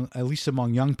at least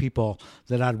among young people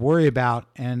that I'd worry about.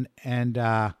 And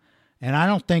I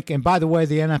don't think, and by the way,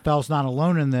 the NFL's not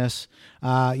alone in this.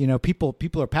 People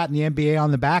are patting the NBA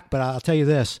on the back, but I'll tell you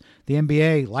this, the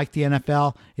NBA, like the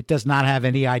NFL, it does not have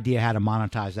any idea how to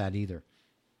monetize that either.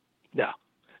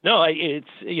 No, it's,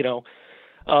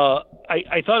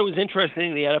 I thought it was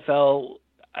interesting. The NFL,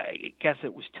 I guess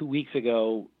it was 2 weeks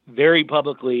ago, very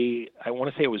publicly, I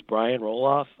want to say it was Brian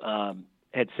Roloff,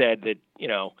 had said that,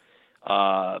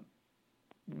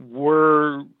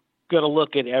 we're going to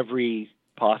look at every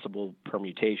possible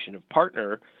permutation of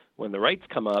partner when the rights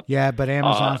come up. Yeah, but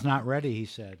Amazon's not ready, he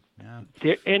said.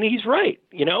 Yeah. And he's right.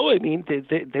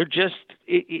 They're just,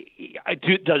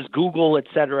 does Google, et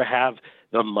cetera, have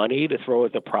the money to throw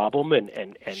at the problem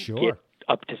and Sure. get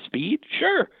up to speed?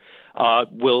 Sure.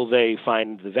 Will they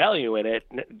find the value in it?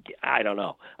 I don't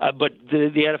know. But the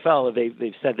NFL,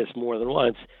 they've said this more than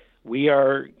once.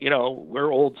 We're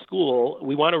old school.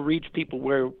 We want to reach people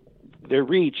where they're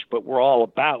reached, but we're all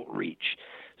about reach.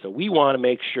 So we want to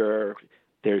make sure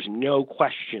there's no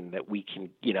question that we can,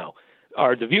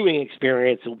 the viewing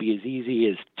experience will be as easy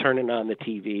as turning on the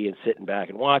TV and sitting back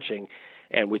and watching.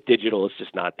 And with digital, it's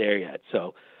just not there yet.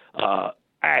 So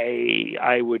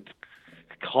I would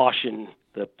caution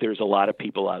that there's a lot of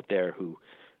people out there who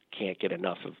can't get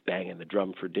enough of banging the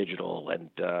drum for digital, and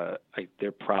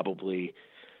they're probably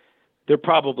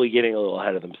getting a little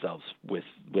ahead of themselves with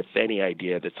any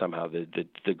idea that somehow the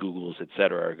Googles, et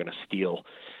cetera, are going to steal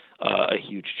a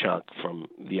huge chunk from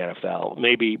the NFL.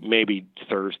 Maybe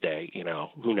Thursday,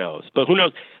 who knows? But who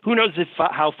knows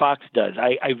how Fox does.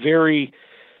 I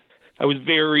was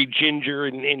very ginger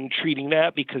in treating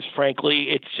that because, frankly,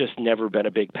 it's just never been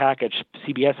a big package.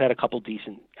 CBS had a couple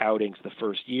decent outings the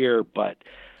first year, but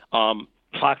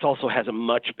Fox also has a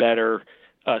much better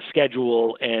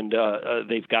schedule, and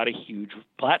they've got a huge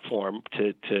platform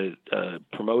to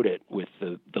promote it with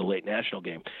the late national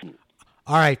game.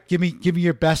 All right, give me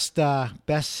your best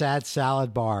sad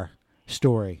salad bar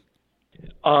story.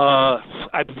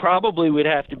 I probably would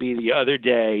have to be the other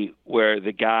day where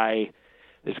this guy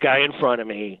in front of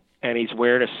me, and he's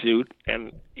wearing a suit,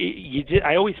 and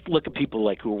I always look at people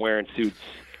like who are wearing suits.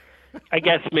 I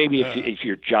guess maybe if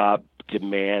your job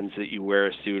demands that you wear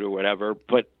a suit or whatever,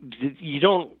 but you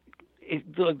don't.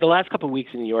 The last couple of weeks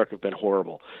in New York have been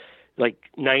horrible, like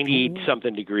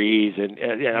 90-something degrees, and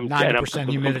I'm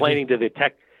complaining to the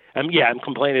tech. I'm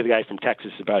complaining to the guy from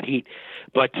Texas about heat,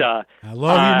 but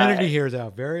low humidity here though,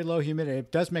 very low humidity.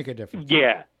 It does make a difference.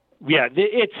 Yeah,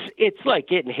 it's like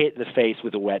getting hit in the face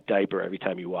with a wet diaper every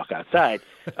time you walk outside.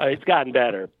 It's gotten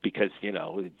better because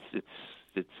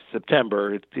it's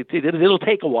September. It'll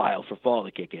take a while for fall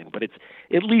to kick in, but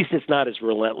at least it's not as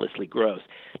relentlessly gross.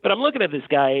 But I'm looking at this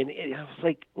guy, and I was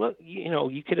like, well,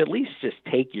 you could at least just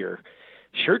take your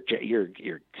your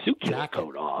suit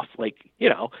coat off, and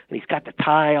he's got the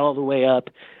tie all the way up,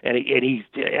 and he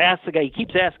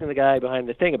keeps asking the guy behind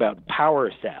the thing about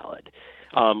power salad,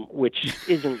 which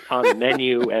isn't on the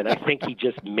menu, and I think he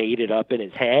just made it up in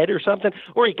his head or something,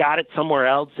 or he got it somewhere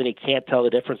else, and he can't tell the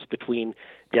difference between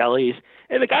delis.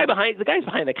 And the guys behind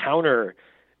the counter,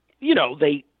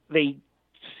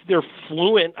 they're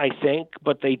fluent, I think,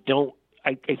 but they don't.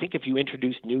 I think if you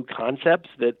introduce new concepts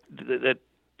that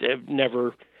have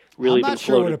never really been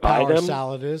floated by them. I'm not sure what a power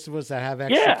salad is. Was that have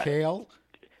extra kale?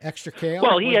 Extra kale?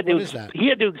 Well, he had to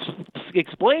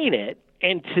explain it,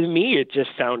 and to me, it just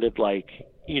sounded like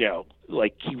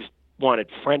like he wanted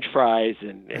French fries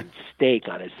and steak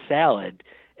on his salad.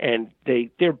 And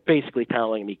they're basically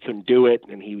telling him he couldn't do it,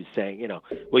 and he was saying,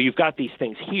 well, you've got these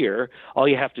things here. All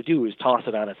you have to do is toss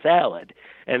it on a salad.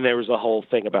 And there was a whole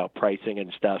thing about pricing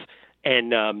and stuff.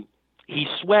 And he's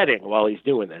sweating while he's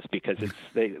doing this because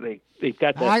they've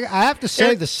got that. I have to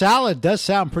say, the salad does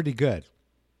sound pretty good.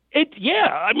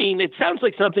 It sounds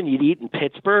like something you'd eat in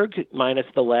Pittsburgh, minus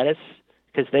the lettuce,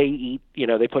 because they eat,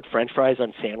 they put French fries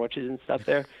on sandwiches and stuff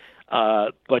there.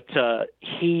 But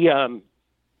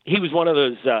he was one of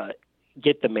those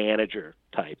get the manager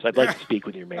types. I'd like to speak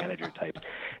with your manager types.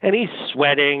 And he's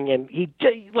sweating, and he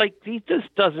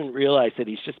just doesn't realize that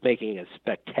he's just making a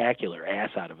spectacular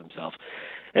ass out of himself.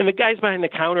 And the guys behind the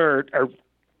counter are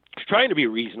trying to be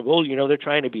reasonable. They're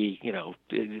trying to be,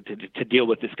 to deal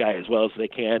with this guy as well as they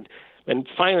can. And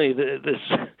finally, this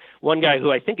one guy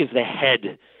who I think is the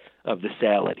head of the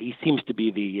salad, he seems to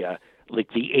be the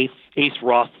Ace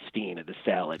Rothstein of the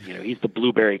salad. He's the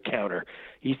blueberry counter.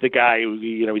 He's the guy who,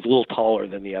 he's a little taller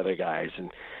than the other guys,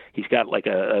 and he's got like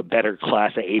a better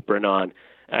class of apron on.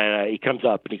 And he comes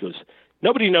up and he goes,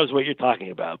 "Nobody knows what you're talking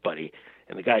about, buddy."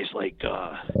 And the guy's like,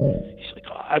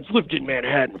 "I've lived in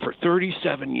Manhattan for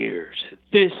 37 years.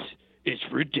 This is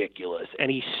ridiculous." And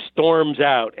he storms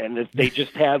out, and they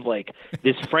just have like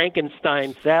this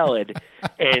Frankenstein salad.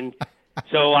 And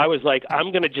so I was like,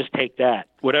 I'm going to just take that.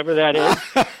 Whatever that is,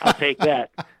 I'll take that.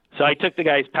 So I took the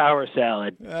guy's power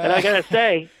salad. And I got to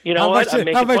say, how much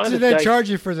did they charge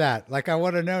you for that? I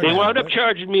want to know. They wound up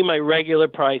charging me my regular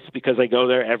price because I go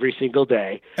there every single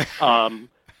day.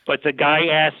 But the guy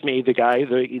asked me,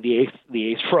 the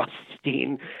Ace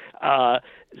Rothstein,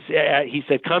 he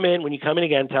said, "Come in. When you come in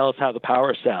again, tell us how the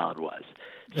power salad was."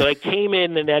 So I came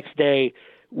in the next day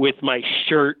with my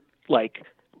shirt,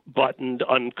 buttoned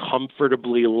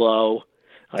uncomfortably low.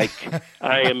 I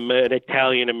am an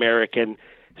Italian American,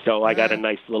 so I got a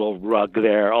nice little rug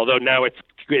there. Although now it's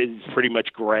pretty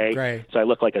much gray, so I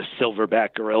look like a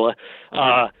silverback gorilla.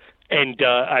 And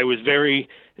I was very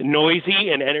noisy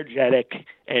and energetic,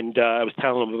 and I was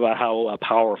telling them about how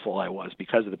powerful I was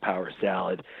because of the power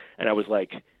salad. And I was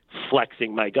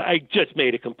flexing my guy. I just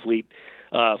made a complete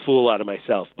fool out of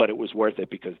myself, but it was worth it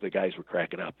because the guys were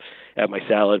cracking up at my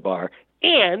salad bar.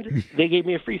 And they gave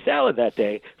me a free salad that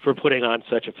day for putting on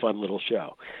such a fun little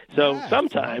show. So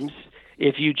sometimes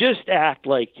if you just act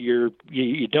like you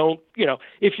don't,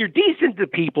 if you're decent to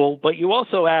people, but you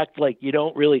also act like you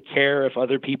don't really care if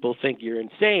other people think you're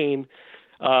insane,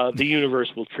 the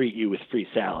universe will treat you with free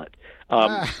salad.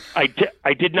 I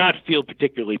did not feel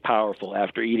particularly powerful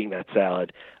after eating that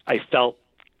salad. I felt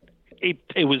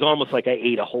it was almost like I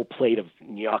ate a whole plate of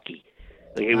gnocchi.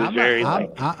 Like it was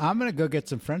I'm going to go get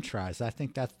some French fries. I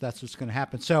think that's what's going to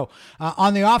happen. So,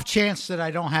 on the off chance that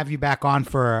I don't have you back on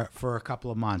for a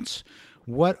couple of months,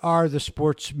 what are the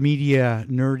sports media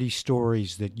nerdy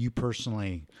stories that you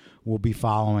personally will be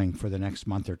following for the next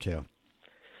month or two?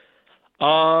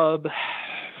 I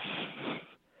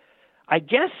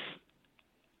guess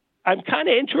I'm kind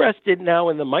of interested now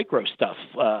in the micro stuff,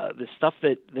 the stuff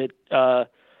that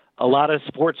a lot of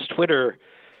sports Twitter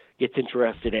gets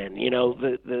interested in. You know,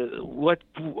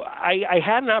 I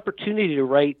had an opportunity to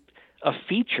write a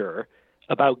feature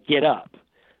about Get Up,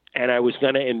 and I was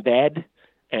going to embed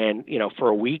and, for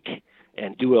a week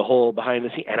and do a whole behind the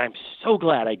scenes. And I'm so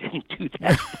glad I didn't do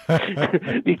that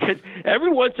because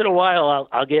every once in a while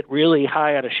I'll get really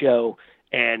high on a show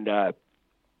and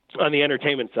on the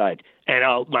entertainment side,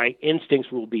 and my instincts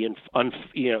will be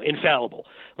infallible,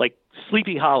 like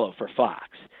Sleepy Hollow for Fox.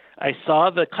 I saw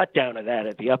the cut down of that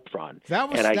at the upfront.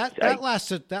 That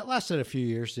lasted a few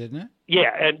years, didn't it?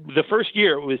 Yeah, and the first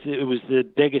year it was the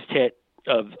biggest hit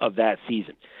of that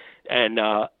season, and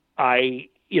I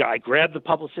grabbed the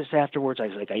publicist afterwards. I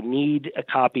was like, I need a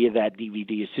copy of that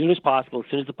DVD as soon as possible, as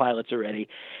soon as the pilots are ready,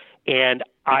 and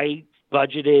I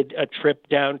budgeted a trip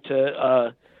down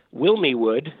to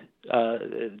Wilmingwood,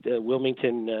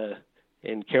 Wilmington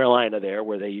in Carolina, there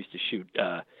where they used to shoot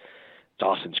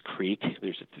Dawson's Creek.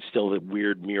 There's still the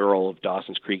weird mural of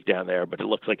Dawson's Creek down there, but it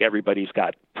looks like everybody's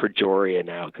got Pejoria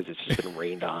now because it's just been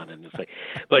rained on, and it's like,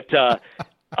 but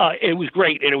it was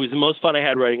great, and it was the most fun I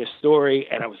had writing a story.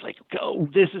 And I was like, "Oh,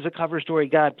 this is a cover story.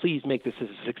 God, please make this a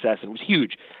success!" And it was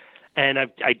huge. And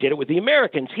I did it with the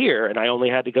Americans here, and I only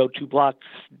had to go 2 blocks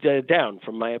down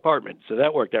from my apartment, so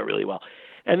that worked out really well.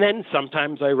 And then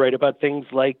sometimes I write about things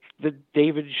like the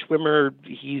David Schwimmer,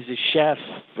 he's a chef,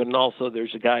 and also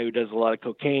there's a guy who does a lot of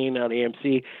cocaine on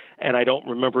AMC, and I don't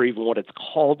remember even what it's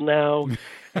called now.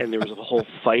 And there was a whole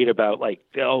fight about, like,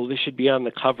 oh, this should be on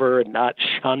the cover and not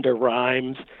Shonda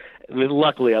Rhimes.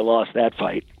 Luckily, I lost that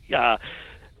fight. So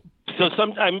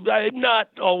sometimes I'm not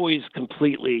always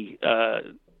completely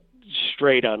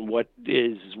straight on what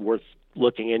is worth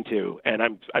looking into, and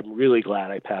I'm really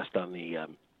glad I passed on the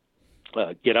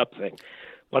Get Up thing.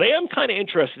 But I am kind of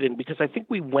interested in, because I think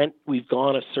we've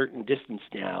gone a certain distance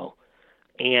now,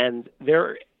 and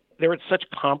they're at such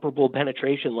comparable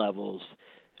penetration levels.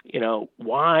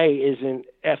 Why isn't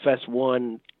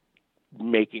FS1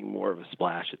 making more of a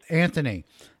splash? Anthony,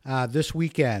 this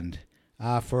weekend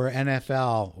for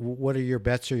NFL, what are your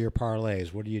bets or your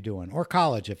parlays? What are you doing? Or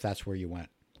college, if that's where you went.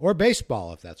 Or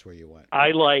baseball, if that's where you went.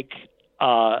 I like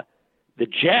the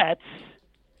Jets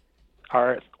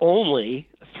are only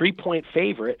a 3-point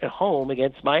favorite at home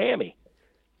against Miami.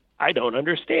 I don't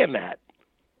understand that.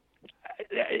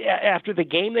 After the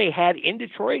game they had in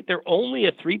Detroit, they're only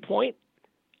a 3-point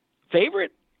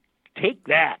favorite? Take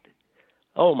that.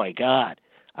 Oh, my God.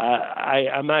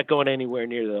 I'm not going anywhere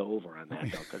near the over on that,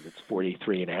 though, because it's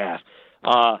 43.5.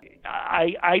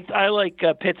 I like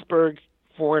Pittsburgh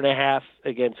 4.5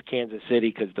 against Kansas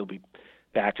City because they'll be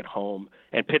back at home.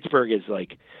 And Pittsburgh is the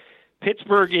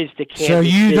Kansas So City.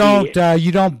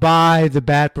 You don't buy the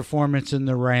bad performance in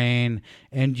the rain,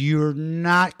 and you're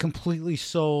not completely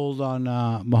sold on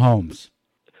Mahomes.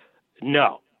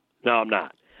 No, I'm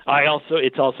not.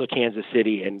 It's also Kansas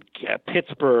City, and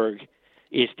Pittsburgh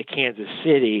is to Kansas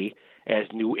City as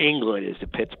New England is to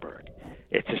Pittsburgh.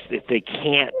 It's just that they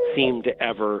can't seem to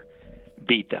ever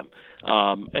beat them,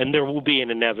 and there will be an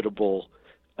inevitable,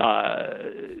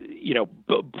 poor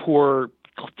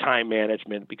time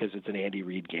management because it's an Andy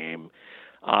Reid game.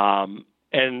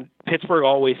 And Pittsburgh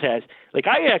always has,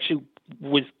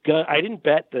 I didn't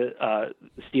bet the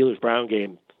Steelers-Brown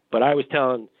game, but I was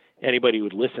telling anybody who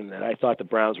would listen that I thought the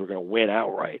Browns were going to win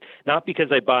outright. Not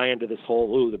because I buy into this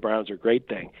whole, the Browns are great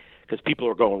thing, because people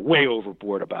are going way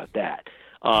overboard about that.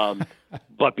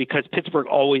 But because Pittsburgh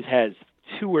always has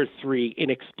 2 or 3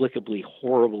 inexplicably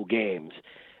horrible games.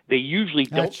 They usually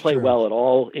don't play well at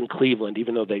all in Cleveland,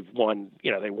 even though they've won.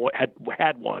 They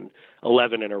had won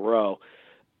 11 in a row.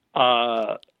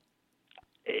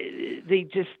 They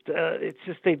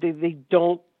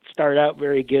don't start out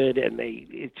very good, and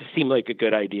it just seemed like a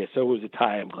good idea. So it was a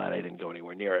tie. I'm glad I didn't go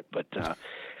anywhere near it. But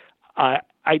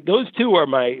those 2 are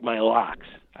my locks.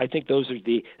 I think those are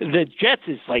the Jets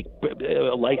is like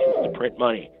a license to print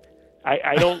money.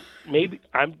 I don't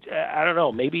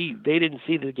know. Maybe they didn't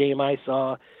see the game I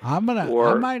saw. I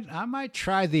might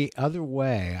try the other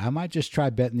way. I might just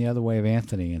try betting the other way of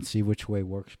Anthony and see which way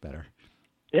works better.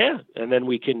 Yeah, and then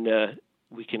we can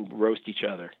roast each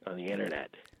other on the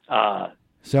internet.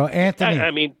 So Anthony,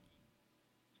 I mean,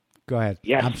 go ahead.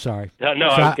 Yes. I'm sorry. No, so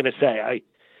I was going to say,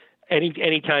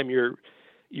 anytime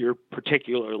you're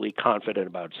particularly confident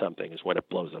about something is when it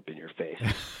blows up in your face.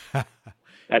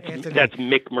 That's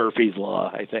Mick Murphy's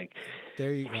law, I think.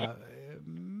 There you go.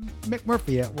 Mick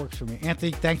Murphy, it works for me.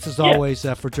 Anthony, thanks as always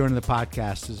for joining the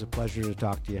podcast. It's a pleasure to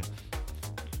talk to you.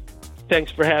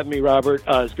 Thanks for having me, Robert.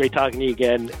 It's great talking to you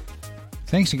again.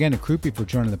 Thanks again to Crupi for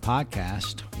joining the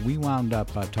podcast. We wound up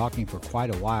talking for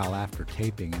quite a while after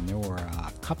taping, and there were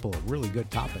a couple of really good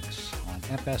topics on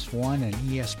FS1 and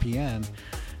ESPN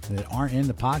that aren't in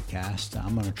the podcast.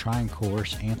 I'm going to try and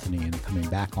coerce Anthony into coming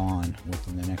back on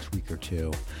within the next week or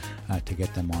two to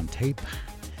get them on tape.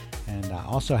 And I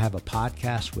also have a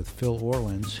podcast with Phil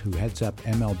Orlins, who heads up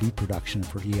MLB production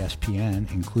for ESPN,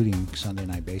 including Sunday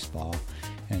Night Baseball.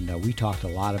 And we talked a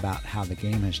lot about how the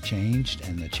game has changed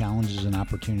and the challenges and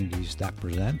opportunities that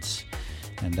presents.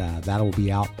 And that will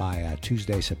be out by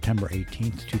Tuesday, September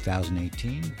 18th,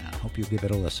 2018. I hope you'll give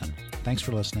it a listen. Thanks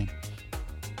for listening.